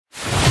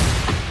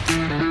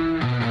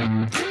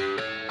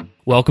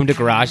Welcome to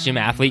Garage Gym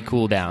Athlete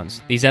Cool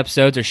Downs. These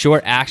episodes are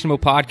short, actionable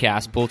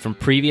podcasts pulled from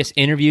previous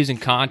interviews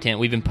and content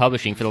we've been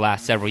publishing for the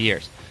last several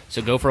years.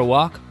 So go for a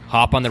walk,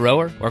 hop on the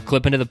rower, or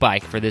clip into the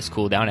bike for this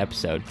cool down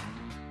episode.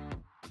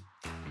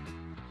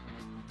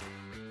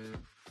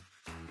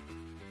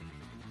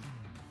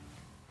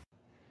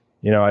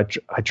 You know,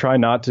 I try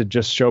not to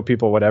just show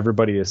people what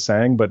everybody is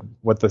saying, but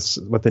what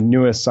the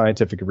newest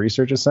scientific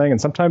research is saying. And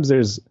sometimes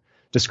there's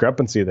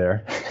discrepancy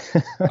there.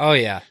 Oh,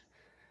 yeah.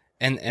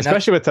 And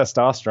especially with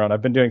testosterone.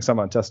 I've been doing some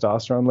on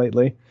testosterone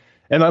lately.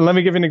 And let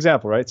me give you an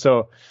example, right?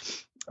 So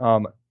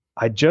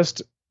I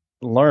just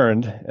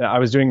learned, I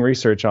was doing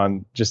research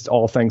on just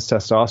all things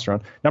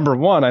testosterone. Number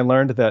one, I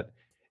learned that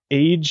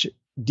age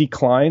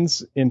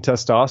declines in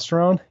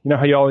testosterone. You know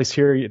how you always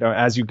hear,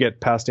 as you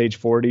get past age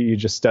 40, you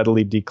just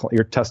steadily decline,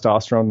 your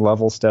testosterone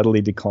level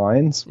steadily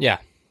declines. Yeah.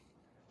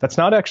 That's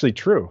not actually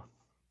true.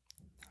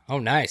 Oh,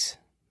 nice.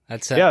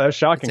 That's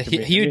shocking. It's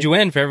a huge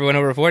win for everyone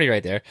over 40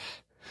 right there.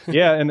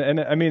 Yeah.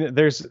 And I mean,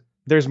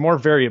 there's more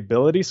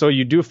variability. So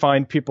you do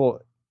find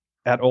people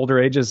at older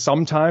ages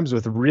sometimes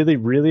with really,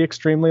 really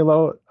extremely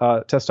low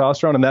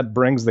testosterone, and that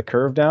brings the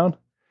curve down.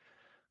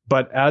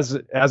 But as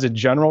a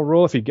general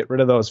rule, if you get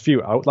rid of those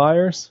few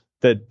outliers,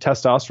 the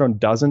testosterone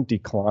doesn't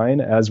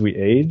decline as we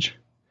age.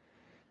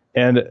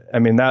 And I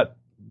mean, that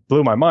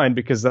blew my mind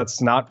because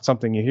that's not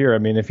something you hear. I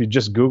mean, if you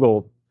just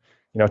Google,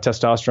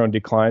 testosterone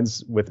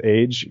declines with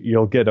age,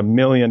 you'll get a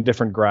million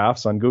different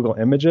graphs on Google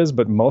Images,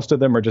 but most of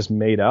them are just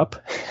made up.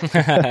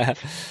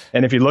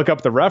 And if you look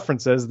up the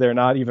references, they're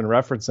not even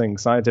referencing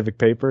scientific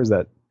papers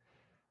that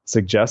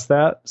suggest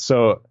that.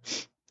 So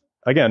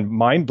again,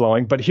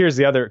 mind-blowing. But here's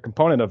the other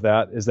component of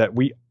that is that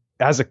we,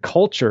 as a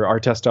culture, our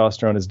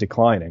testosterone is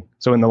declining.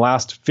 So in the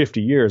last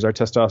 50 years, our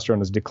testosterone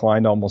has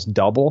declined almost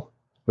double,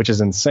 which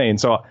is insane.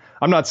 So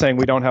I'm not saying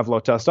we don't have low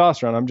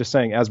testosterone. I'm just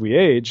saying as we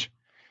age,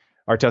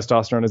 our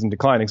testosterone isn't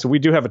declining. So we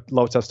do have a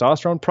low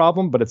testosterone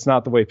problem, but it's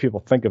not the way people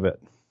think of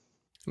it.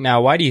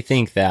 Now, why do you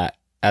think that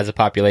as a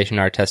population,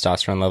 our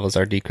testosterone levels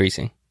are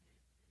decreasing?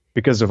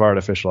 Because of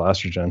artificial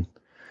estrogen.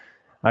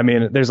 I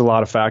mean, there's a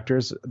lot of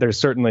factors. There's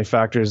certainly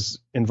factors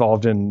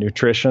involved in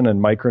nutrition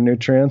and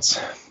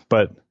micronutrients,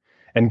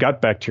 and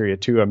gut bacteria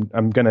too.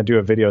 I'm going to do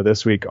a video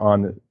this week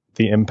on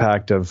the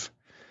impact of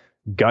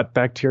gut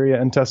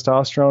bacteria and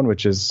testosterone,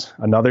 which is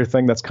another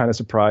thing that's kind of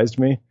surprised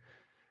me.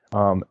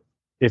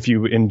 If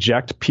you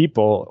inject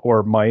people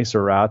or mice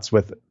or rats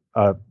with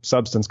a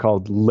substance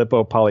called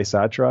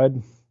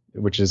lipopolysaccharide,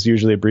 which is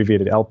usually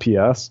abbreviated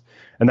LPS,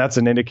 and that's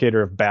an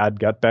indicator of bad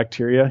gut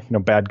bacteria.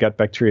 Bad gut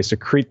bacteria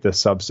secrete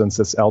this substance,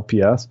 this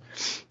LPS.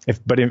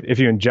 If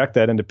you inject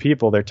that into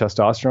people, their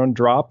testosterone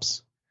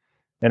drops.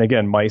 And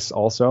again, mice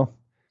also.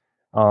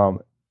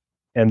 And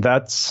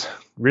that's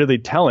really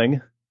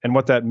telling. And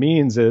what that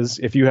means is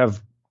if you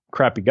have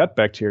crappy gut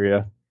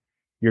bacteria,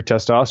 your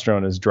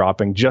testosterone is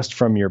dropping just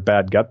from your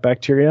bad gut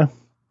bacteria.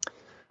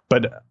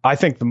 But I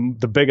think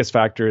the biggest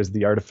factor is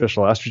the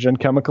artificial estrogen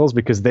chemicals,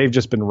 because they've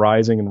just been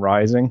rising and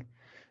rising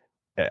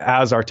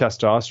as our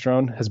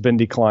testosterone has been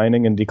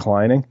declining and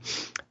declining.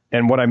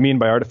 And what I mean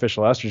by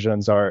artificial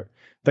estrogens are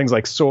things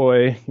like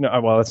soy,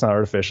 well, that's not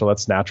artificial,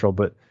 that's natural,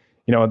 but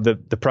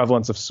the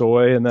prevalence of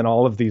soy, and then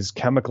all of these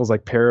chemicals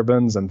like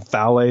parabens and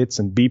phthalates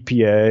and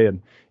BPA.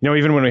 And,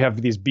 even when we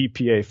have these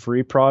BPA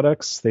free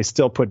products, they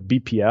still put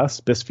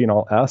BPS,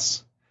 bisphenol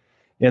S,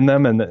 in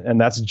them. And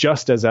that's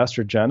just as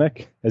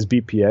estrogenic as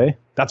BPA.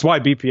 That's why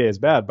BPA is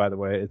bad, by the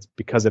way. It's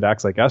because it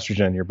acts like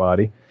estrogen in your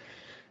body.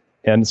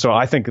 And so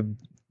I think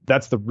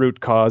that's the root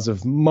cause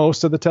of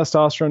most of the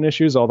testosterone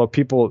issues, although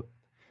people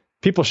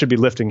should be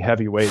lifting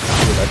heavy weights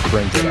so that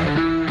brings it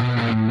up.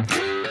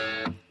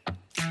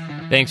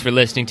 Thanks for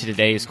listening to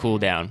today's Cool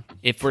Down.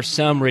 If for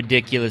some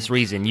ridiculous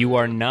reason you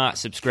are not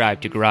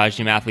subscribed to Garage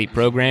Gym Athlete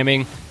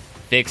Programming,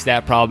 fix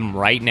that problem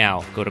right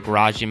now. Go to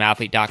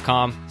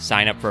garagegymathlete.com,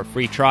 sign up for a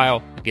free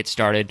trial, get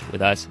started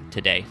with us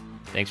today.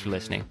 Thanks for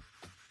listening.